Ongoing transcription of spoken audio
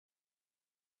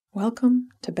Welcome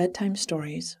to Bedtime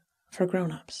Stories for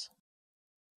Grown-ups,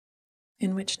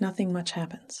 in which nothing much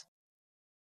happens.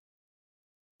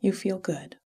 You feel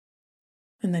good,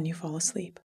 and then you fall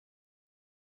asleep.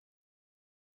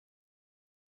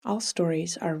 All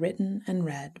stories are written and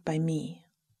read by me,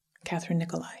 Catherine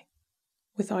Nicolai,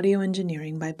 with audio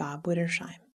engineering by Bob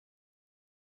Wittersheim.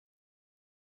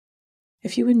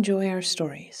 If you enjoy our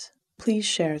stories, please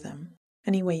share them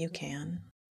any way you can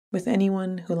with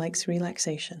anyone who likes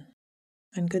relaxation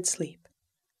and good sleep.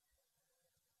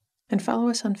 And follow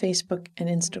us on Facebook and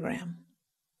Instagram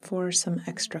for some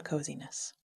extra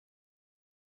coziness.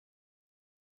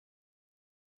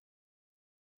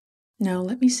 Now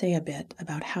let me say a bit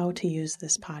about how to use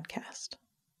this podcast.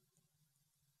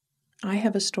 I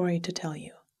have a story to tell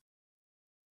you.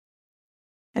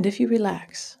 And if you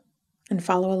relax and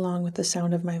follow along with the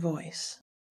sound of my voice,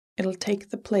 it'll take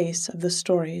the place of the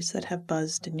stories that have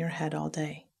buzzed in your head all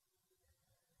day.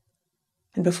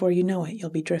 And before you know it, you'll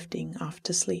be drifting off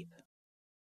to sleep.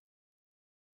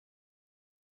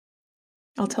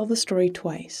 I'll tell the story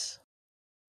twice,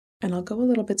 and I'll go a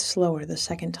little bit slower the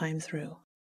second time through.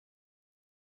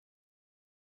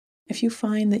 If you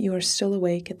find that you are still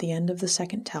awake at the end of the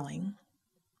second telling,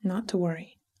 not to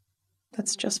worry.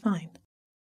 That's just fine.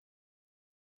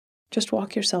 Just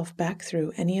walk yourself back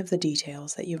through any of the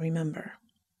details that you remember,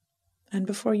 and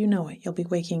before you know it, you'll be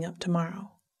waking up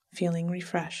tomorrow, feeling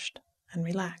refreshed and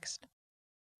relaxed.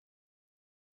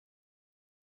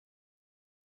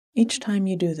 Each time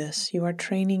you do this, you are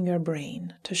training your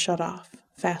brain to shut off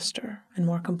faster and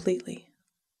more completely,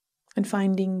 and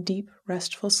finding deep,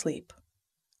 restful sleep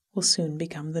will soon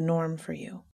become the norm for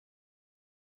you.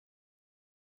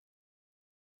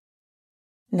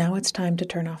 Now it's time to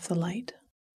turn off the light.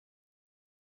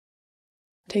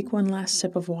 Take one last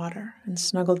sip of water and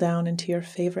snuggle down into your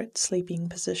favorite sleeping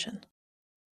position.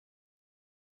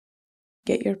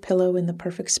 Get your pillow in the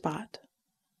perfect spot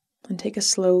and take a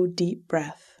slow, deep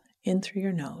breath in through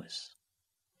your nose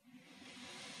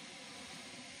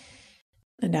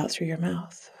and out through your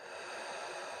mouth.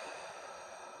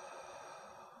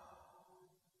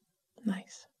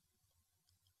 Nice.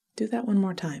 Do that one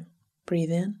more time.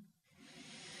 Breathe in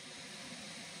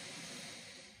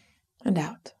and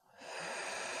out.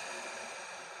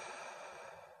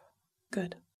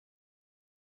 Good.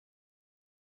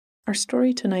 Our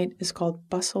story tonight is called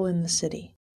Bustle in the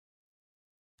City,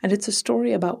 and it's a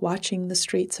story about watching the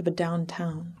streets of a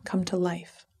downtown come to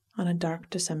life on a dark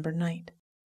December night.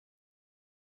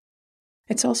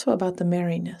 It's also about the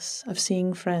merriness of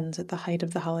seeing friends at the height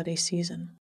of the holiday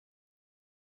season,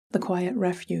 the quiet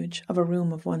refuge of a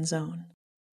room of one's own,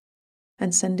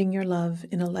 and sending your love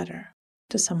in a letter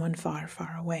to someone far,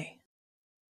 far away.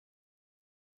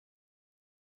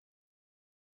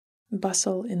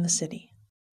 Bustle in the City.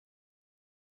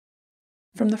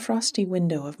 From the frosty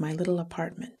window of my little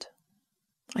apartment,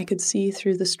 I could see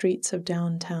through the streets of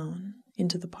downtown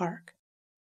into the park,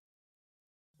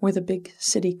 where the big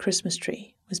city Christmas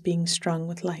tree was being strung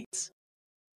with lights.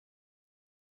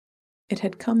 It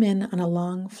had come in on a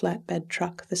long flatbed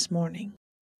truck this morning,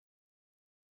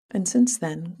 and since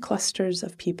then clusters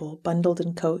of people bundled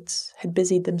in coats had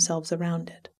busied themselves around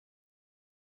it.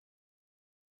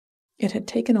 It had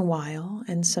taken a while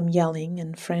and some yelling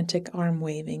and frantic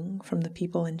arm-waving from the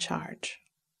people in charge,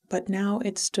 but now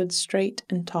it stood straight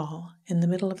and tall in the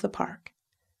middle of the park,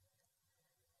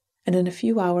 and in a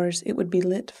few hours it would be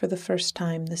lit for the first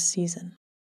time this season.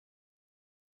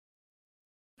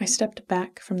 I stepped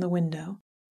back from the window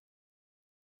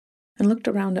and looked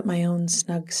around at my own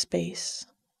snug space,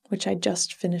 which I'd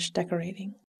just finished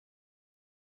decorating.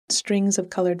 Strings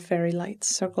of colored fairy lights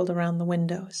circled around the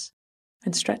windows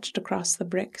and stretched across the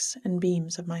bricks and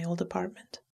beams of my old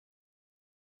apartment.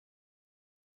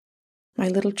 My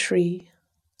little tree,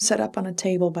 set up on a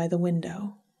table by the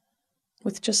window,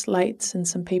 with just lights and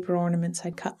some paper ornaments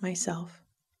I'd cut myself,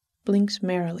 blinked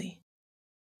merrily.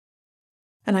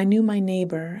 And I knew my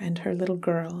neighbor and her little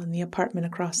girl in the apartment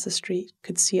across the street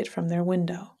could see it from their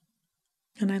window,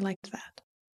 and I liked that.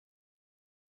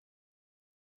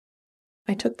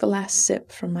 I took the last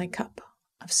sip from my cup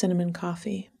of cinnamon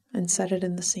coffee and set it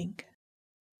in the sink.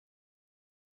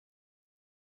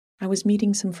 I was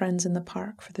meeting some friends in the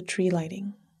park for the tree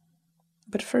lighting,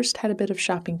 but first had a bit of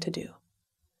shopping to do.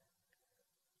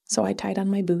 So I tied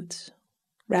on my boots,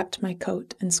 wrapped my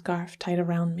coat and scarf tight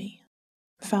around me,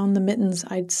 found the mittens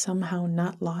I'd somehow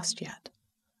not lost yet,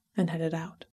 and headed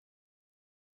out.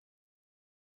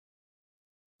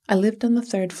 I lived on the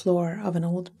third floor of an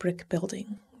old brick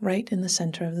building right in the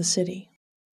center of the city.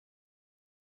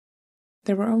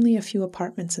 There were only a few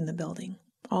apartments in the building,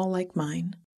 all like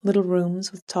mine, little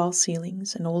rooms with tall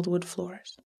ceilings and old wood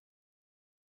floors.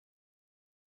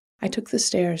 I took the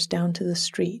stairs down to the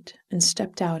street and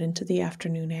stepped out into the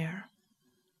afternoon air.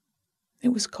 It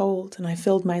was cold, and I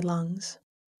filled my lungs.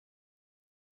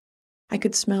 I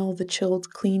could smell the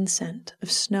chilled, clean scent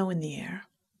of snow in the air,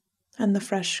 and the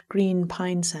fresh green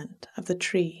pine scent of the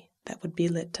tree that would be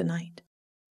lit tonight.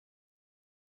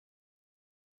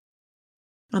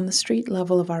 On the street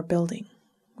level of our building,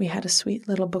 we had a sweet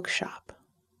little bookshop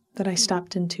that I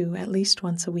stopped into at least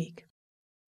once a week.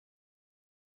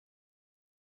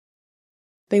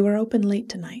 They were open late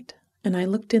tonight, and I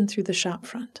looked in through the shop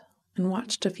front and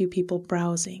watched a few people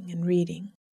browsing and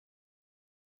reading.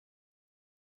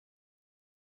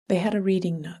 They had a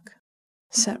reading nook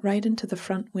set right into the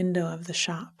front window of the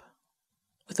shop,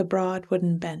 with a broad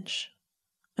wooden bench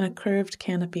and a curved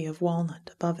canopy of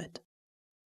walnut above it.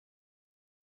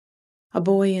 A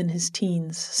boy in his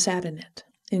teens sat in it,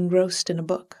 engrossed in a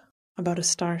book about a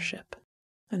starship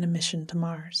and a mission to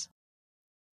Mars.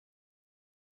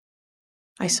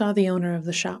 I saw the owner of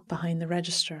the shop behind the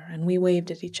register, and we waved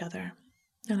at each other,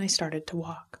 and I started to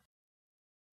walk.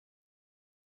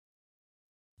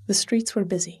 The streets were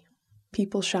busy,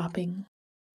 people shopping,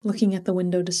 looking at the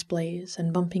window displays,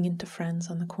 and bumping into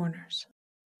friends on the corners.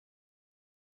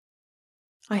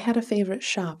 I had a favorite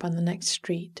shop on the next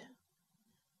street.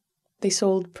 They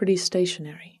sold pretty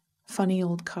stationery, funny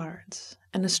old cards,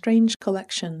 and a strange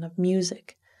collection of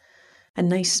music and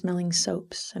nice-smelling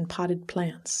soaps and potted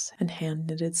plants and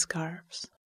hand-knitted scarves.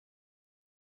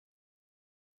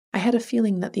 I had a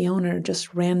feeling that the owner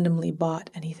just randomly bought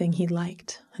anything he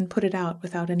liked and put it out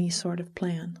without any sort of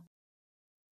plan.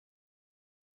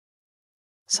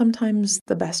 Sometimes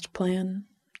the best plan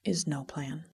is no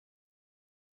plan.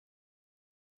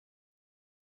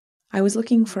 I was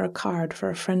looking for a card for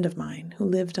a friend of mine who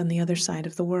lived on the other side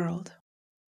of the world.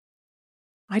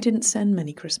 I didn't send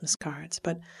many Christmas cards,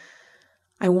 but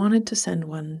I wanted to send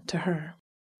one to her.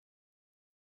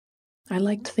 I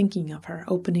liked thinking of her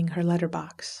opening her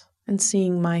letterbox and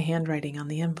seeing my handwriting on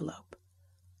the envelope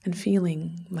and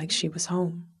feeling like she was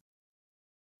home.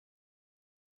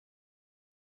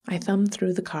 I thumbed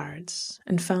through the cards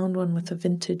and found one with a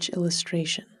vintage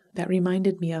illustration that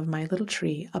reminded me of my little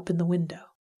tree up in the window.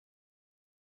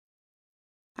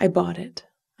 I bought it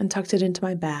and tucked it into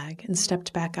my bag and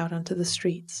stepped back out onto the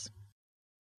streets.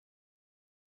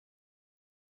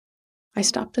 I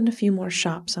stopped in a few more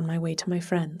shops on my way to my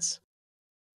friends.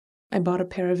 I bought a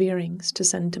pair of earrings to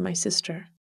send to my sister,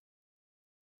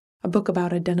 a book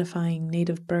about identifying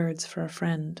native birds for a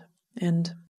friend,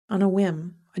 and, on a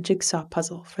whim, a jigsaw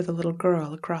puzzle for the little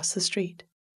girl across the street.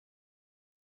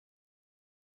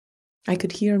 I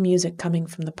could hear music coming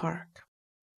from the park.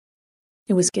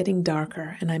 It was getting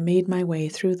darker, and I made my way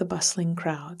through the bustling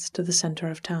crowds to the center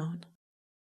of town.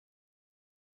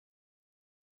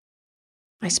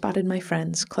 I spotted my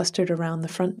friends clustered around the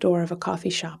front door of a coffee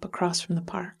shop across from the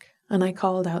park, and I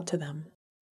called out to them.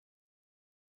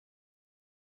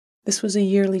 This was a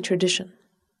yearly tradition.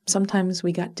 Sometimes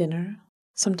we got dinner,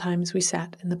 sometimes we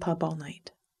sat in the pub all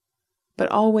night. But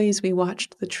always we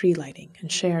watched the tree lighting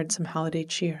and shared some holiday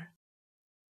cheer.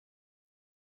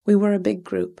 We were a big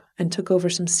group and took over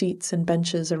some seats and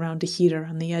benches around a heater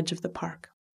on the edge of the park.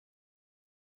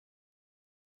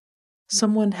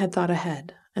 Someone had thought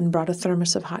ahead and brought a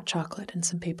thermos of hot chocolate and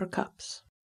some paper cups.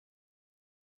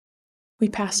 We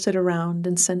passed it around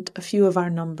and sent a few of our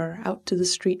number out to the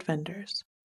street vendors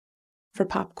for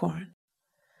popcorn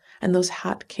and those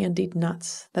hot candied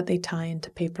nuts that they tie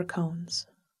into paper cones.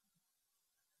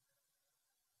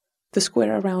 The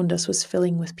square around us was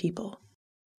filling with people,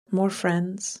 more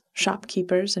friends,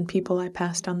 shopkeepers, and people I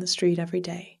passed on the street every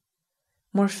day,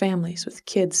 more families with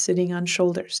kids sitting on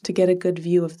shoulders to get a good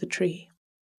view of the tree.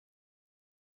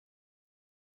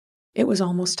 It was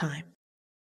almost time.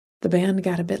 The band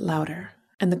got a bit louder,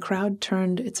 and the crowd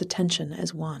turned its attention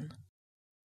as one.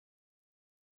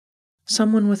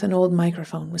 Someone with an old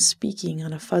microphone was speaking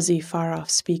on a fuzzy, far-off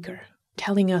speaker,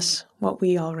 telling us what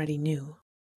we already knew.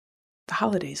 The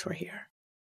holidays were here.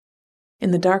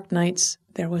 In the dark nights,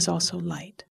 there was also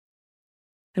light,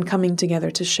 and coming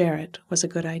together to share it was a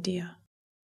good idea.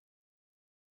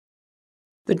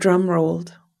 The drum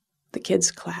rolled. The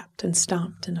kids clapped and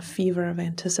stomped in a fever of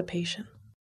anticipation.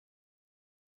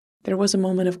 There was a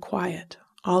moment of quiet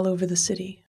all over the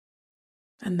city,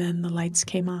 and then the lights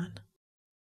came on.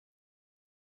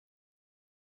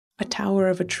 A tower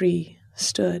of a tree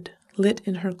stood, lit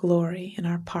in her glory, in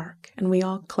our park, and we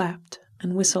all clapped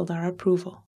and whistled our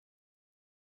approval.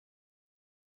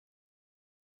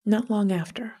 Not long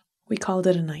after, we called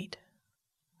it a night.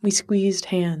 We squeezed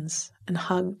hands and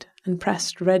hugged and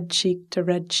pressed red cheek to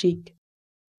red cheek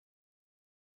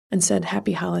and said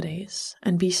happy holidays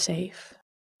and be safe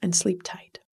and sleep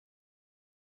tight.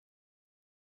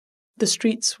 The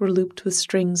streets were looped with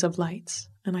strings of lights,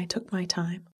 and I took my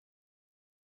time,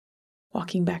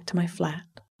 walking back to my flat,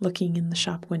 looking in the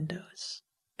shop windows,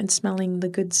 and smelling the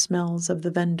good smells of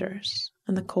the vendors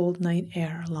and the cold night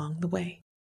air along the way.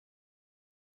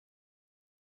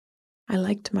 I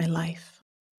liked my life.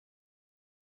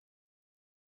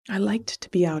 I liked to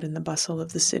be out in the bustle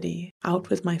of the city, out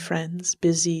with my friends,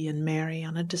 busy and merry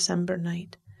on a December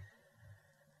night.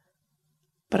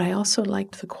 But I also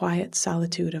liked the quiet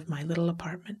solitude of my little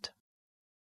apartment.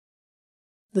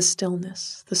 The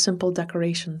stillness, the simple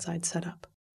decorations I'd set up.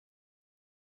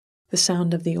 The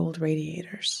sound of the old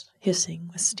radiators hissing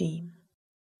with steam.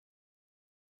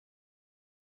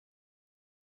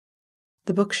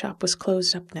 The bookshop was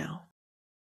closed up now.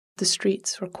 The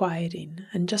streets were quieting,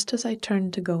 and just as I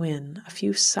turned to go in, a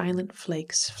few silent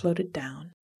flakes floated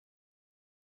down,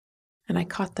 and I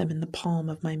caught them in the palm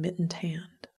of my mittened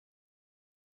hand.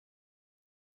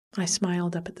 I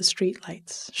smiled up at the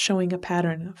streetlights, showing a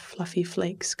pattern of fluffy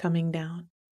flakes coming down.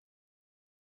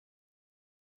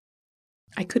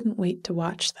 I couldn't wait to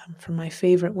watch them from my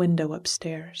favorite window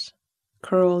upstairs,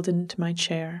 curled into my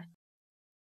chair,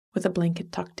 with a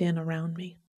blanket tucked in around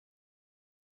me.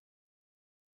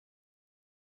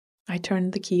 I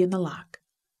turned the key in the lock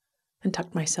and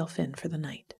tucked myself in for the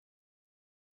night.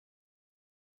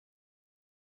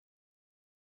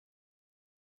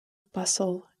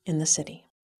 Bustle in the city.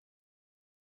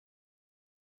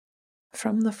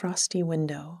 From the frosty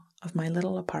window of my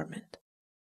little apartment,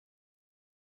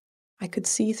 I could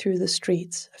see through the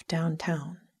streets of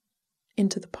downtown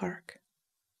into the park,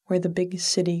 where the big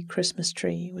city Christmas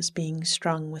tree was being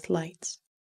strung with lights.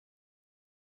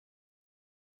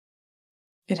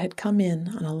 It had come in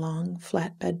on a long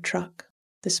flatbed truck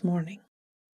this morning,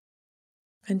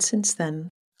 and since then,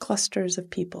 clusters of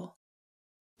people,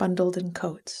 bundled in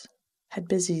coats, had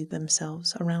busied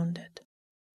themselves around it.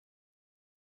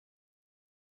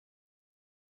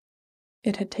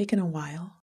 It had taken a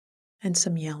while, and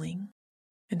some yelling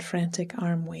and frantic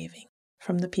arm waving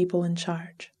from the people in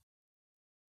charge.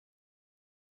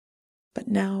 But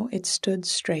now it stood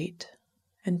straight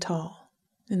and tall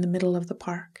in the middle of the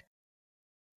park,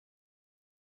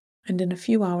 and in a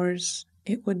few hours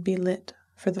it would be lit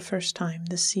for the first time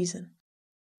this season.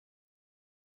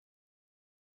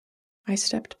 I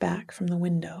stepped back from the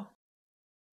window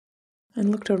and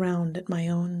looked around at my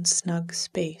own snug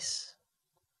space,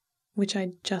 which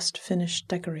I'd just finished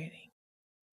decorating.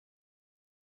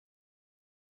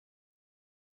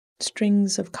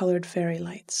 Strings of colored fairy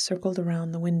lights circled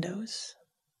around the windows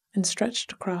and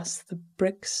stretched across the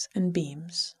bricks and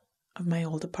beams of my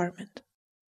old apartment.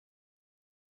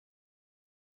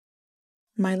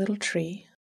 My little tree,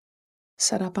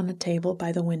 set up on a table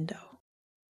by the window,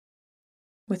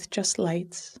 with just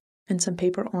lights and some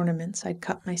paper ornaments I'd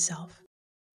cut myself,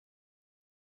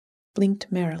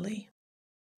 blinked merrily,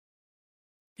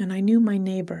 and I knew my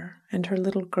neighbor and her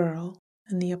little girl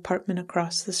in the apartment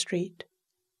across the street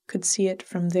could see it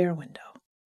from their window.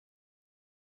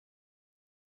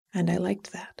 And I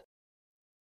liked that.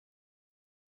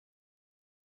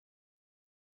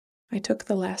 I took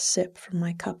the last sip from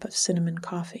my cup of cinnamon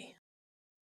coffee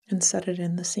and set it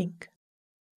in the sink.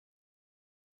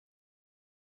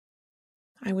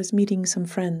 I was meeting some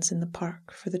friends in the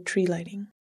park for the tree lighting,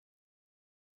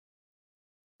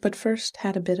 but first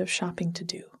had a bit of shopping to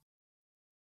do.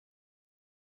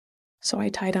 So I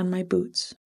tied on my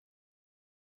boots,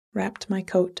 wrapped my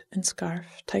coat and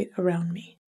scarf tight around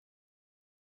me,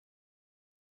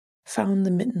 found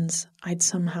the mittens I'd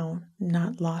somehow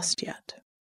not lost yet,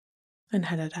 and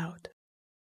headed out.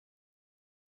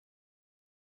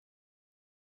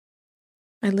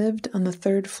 I lived on the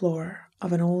third floor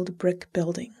of an old brick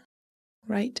building,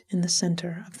 right in the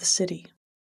center of the city.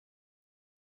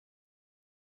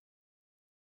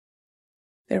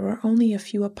 There were only a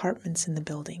few apartments in the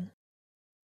building,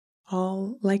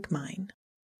 all like mine,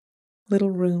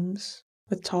 little rooms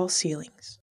with tall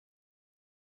ceilings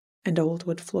and old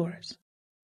wood floors.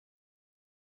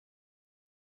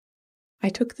 I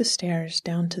took the stairs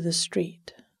down to the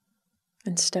street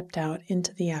and stepped out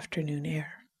into the afternoon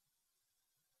air.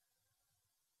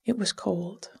 It was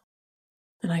cold,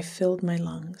 and I filled my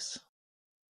lungs.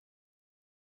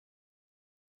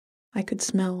 I could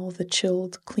smell the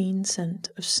chilled, clean scent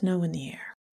of snow in the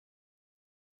air,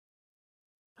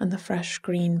 and the fresh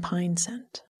green pine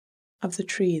scent of the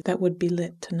tree that would be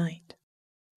lit tonight.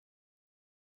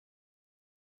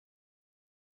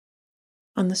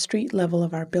 On the street level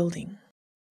of our building,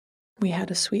 we had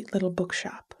a sweet little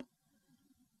bookshop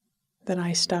that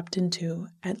I stopped into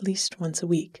at least once a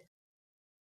week.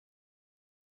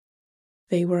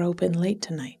 They were open late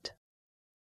tonight,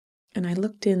 and I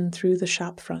looked in through the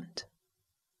shop front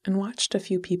and watched a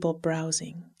few people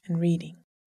browsing and reading.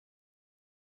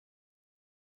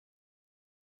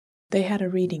 They had a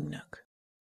reading nook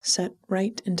set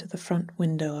right into the front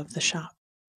window of the shop,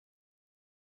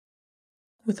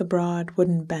 with a broad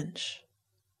wooden bench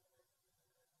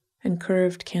and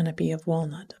curved canopy of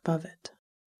walnut above it.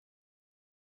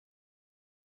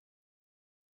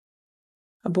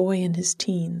 A boy in his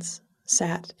teens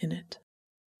sat in it,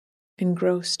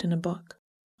 engrossed in a book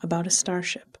about a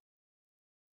starship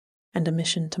and a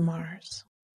mission to Mars.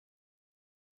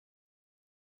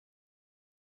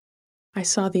 I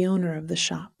saw the owner of the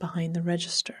shop behind the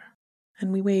register,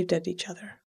 and we waved at each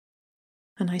other,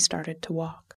 and I started to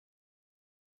walk.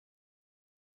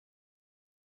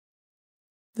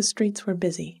 The streets were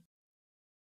busy.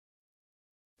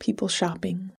 People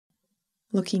shopping,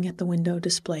 looking at the window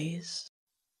displays,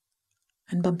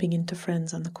 and bumping into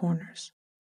friends on the corners.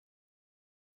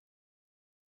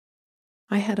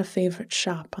 I had a favorite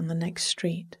shop on the next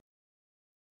street.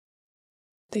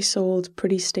 They sold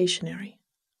pretty stationery,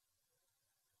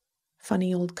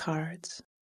 funny old cards,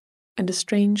 and a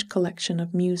strange collection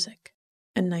of music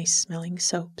and nice-smelling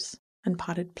soaps and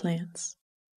potted plants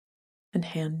and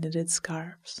hand-knitted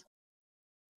scarves.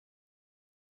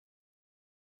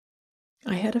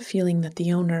 I had a feeling that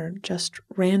the owner just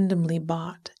randomly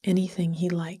bought anything he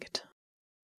liked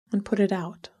and put it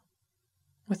out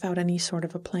without any sort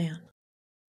of a plan.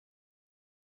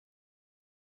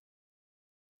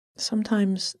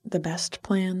 Sometimes the best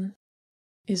plan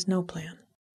is no plan.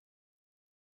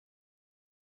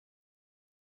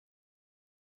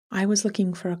 I was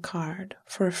looking for a card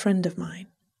for a friend of mine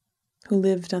who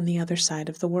lived on the other side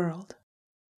of the world.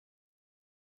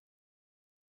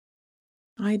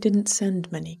 I didn't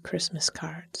send many Christmas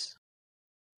cards,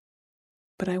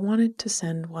 but I wanted to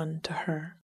send one to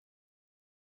her.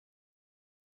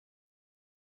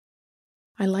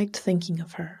 I liked thinking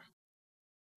of her,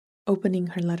 opening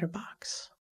her letterbox,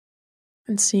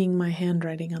 and seeing my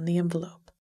handwriting on the envelope,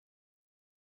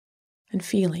 and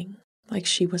feeling like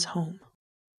she was home.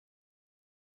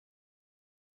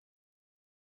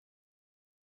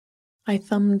 I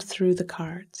thumbed through the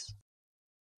cards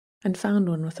and found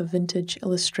one with a vintage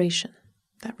illustration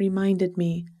that reminded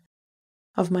me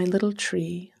of my little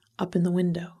tree up in the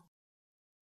window.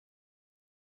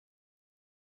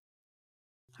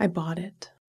 I bought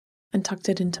it and tucked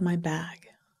it into my bag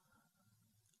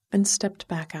and stepped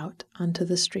back out onto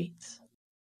the streets.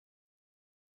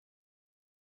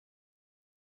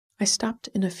 I stopped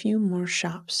in a few more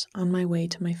shops on my way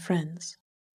to my friends.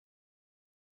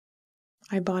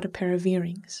 I bought a pair of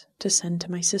earrings to send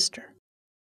to my sister,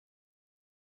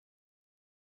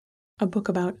 a book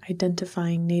about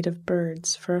identifying native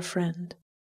birds for a friend,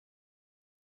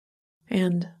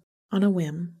 and, on a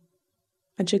whim,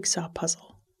 a jigsaw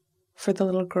puzzle for the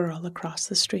little girl across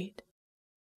the street.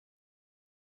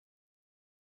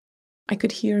 I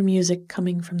could hear music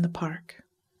coming from the park.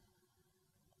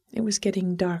 It was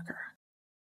getting darker,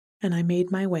 and I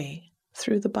made my way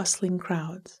through the bustling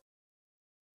crowds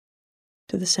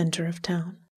to the center of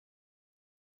town.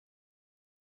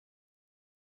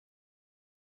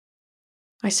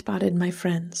 I spotted my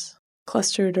friends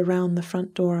clustered around the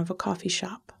front door of a coffee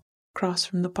shop across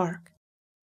from the park,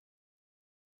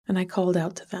 and I called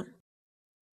out to them.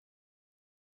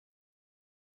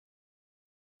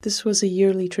 This was a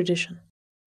yearly tradition.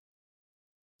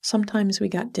 Sometimes we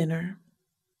got dinner,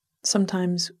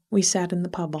 sometimes we sat in the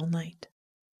pub all night.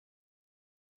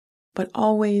 But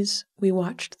always we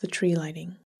watched the tree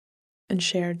lighting and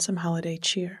shared some holiday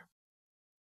cheer.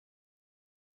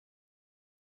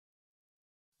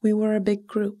 We were a big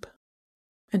group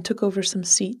and took over some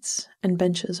seats and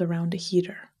benches around a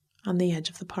heater on the edge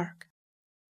of the park.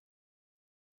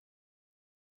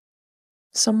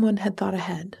 Someone had thought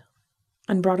ahead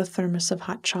and brought a thermos of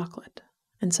hot chocolate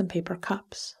and some paper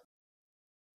cups.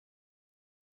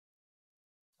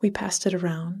 We passed it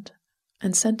around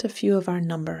and sent a few of our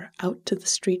number out to the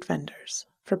street vendors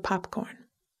for popcorn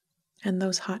and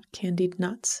those hot candied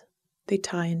nuts they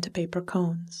tie into paper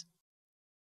cones.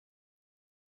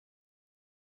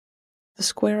 The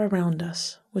square around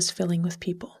us was filling with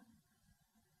people.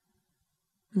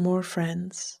 More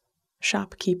friends,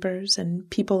 shopkeepers, and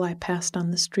people I passed on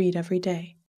the street every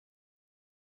day.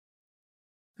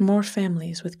 More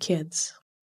families with kids,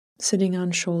 sitting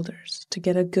on shoulders to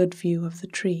get a good view of the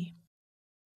tree.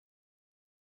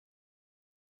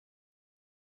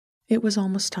 It was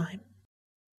almost time.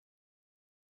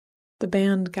 The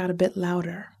band got a bit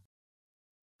louder,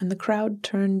 and the crowd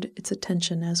turned its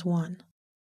attention as one.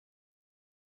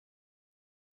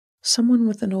 Someone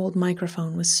with an old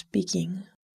microphone was speaking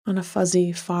on a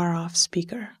fuzzy, far-off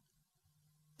speaker,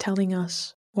 telling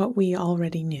us what we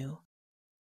already knew.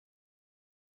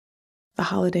 The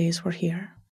holidays were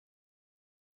here.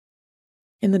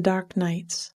 In the dark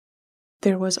nights,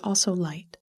 there was also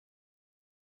light,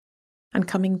 and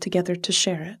coming together to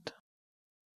share it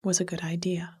was a good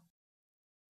idea.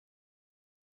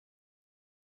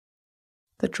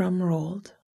 The drum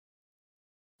rolled.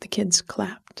 The kids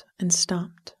clapped and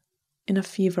stomped in a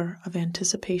fever of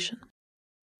anticipation.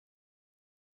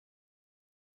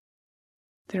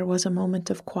 There was a moment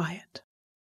of quiet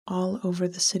all over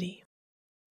the city,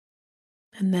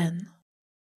 and then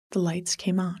the lights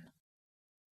came on.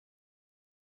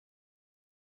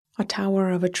 A tower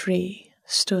of a tree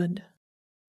stood,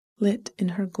 lit in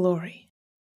her glory,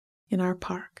 in our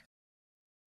park,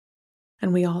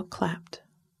 and we all clapped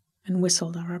and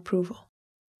whistled our approval.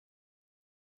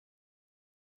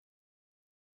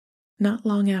 Not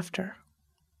long after,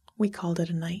 we called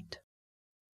it a night.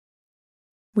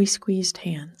 We squeezed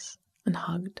hands and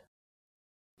hugged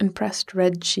and pressed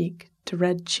red cheek to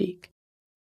red cheek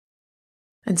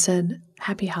and said,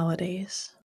 "Happy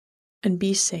holidays, and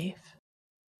be safe,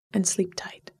 and sleep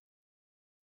tight."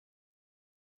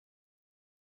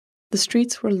 The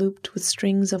streets were looped with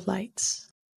strings of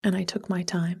lights, and I took my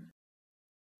time,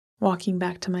 walking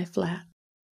back to my flat,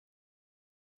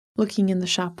 looking in the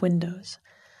shop windows,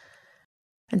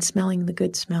 and smelling the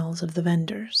good smells of the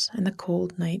vendors and the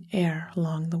cold night air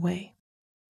along the way.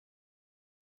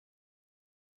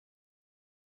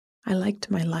 I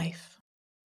liked my life.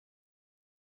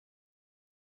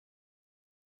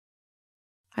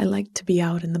 I liked to be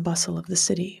out in the bustle of the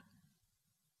city,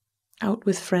 out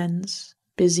with friends,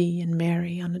 busy and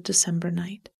merry on a December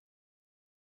night.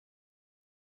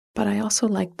 But I also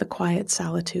liked the quiet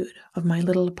solitude of my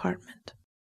little apartment,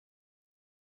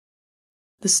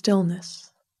 the stillness,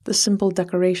 the simple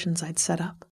decorations I'd set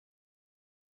up,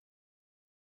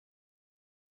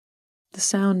 the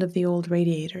sound of the old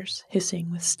radiators hissing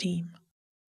with steam.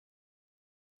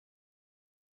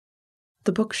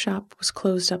 The bookshop was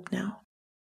closed up now.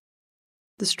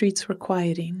 The streets were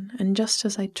quieting, and just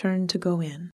as I turned to go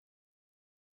in,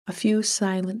 a few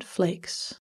silent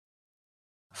flakes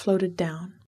floated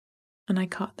down, and I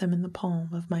caught them in the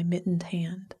palm of my mittened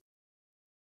hand.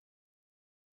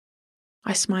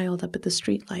 I smiled up at the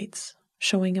streetlights,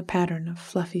 showing a pattern of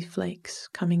fluffy flakes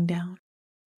coming down.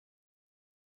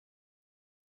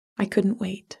 I couldn't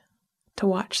wait to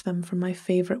watch them from my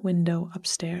favorite window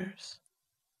upstairs,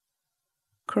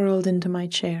 curled into my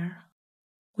chair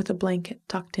with a blanket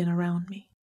tucked in around me.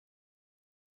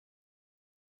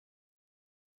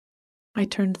 I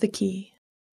turned the key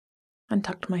and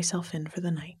tucked myself in for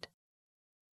the night.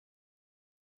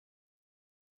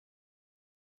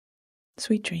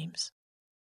 Sweet dreams.